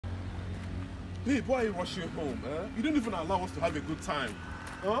Babe, why are you rushing home, eh? You don't even allow us to have a good time.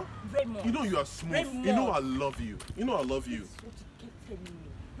 Huh? Raymond. You know you are smooth. Raymond. You know I love you. You know I love you. This is what you keep telling me.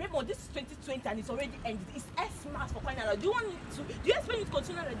 Raymond, this is 2020 and it's already ended. It's X-Mass for crying out loud. Do you expect me to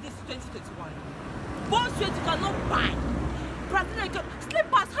continue like this 2021? Both straight you cannot buy. Brazilian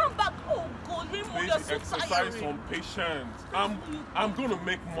slippers, handbag. Oh God, Raymond, you're so exercise tiring. some patience. I'm going to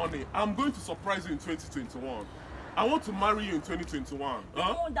make money. I'm going to surprise you in 2021. I want to marry you in 2021.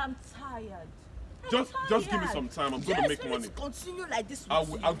 Huh? Raymond, I'm tired. Just give me some time. I'm going to make money. To continue like this. I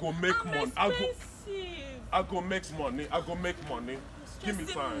go make money. I go make money. I go make money. Give me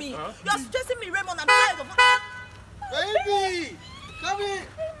time. Huh? You're stressing me, Raymond. I'm tired of. Baby, come here.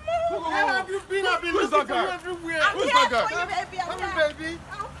 Where have you been? I've been looking for you everywhere. Who's that guy? For you, baby. Come here, baby.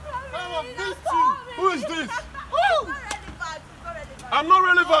 I'm I've missed you. Who is this? I'm not relevant. I'm not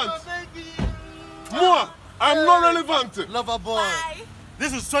relevant. Oh, baby. Moi, I'm not relevant. Lover boy. Bye.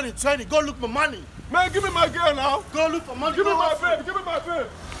 This is 2020. Go look for money. Man, give me my girl now. Go look for money. Give me Go my hustle. babe. Give me my babe.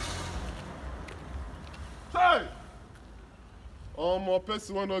 Hey. My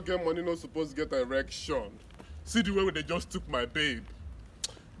person when not get money, not supposed to get erection. See the way they just took my babe.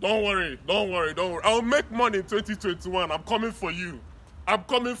 Don't worry. I'll make money in 2021. I'm coming for you.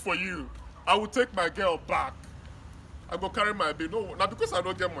 I will take my girl back. I go carry my babe. No, now because I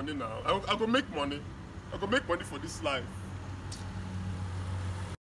don't get money now, I go make money. I go make money for this life.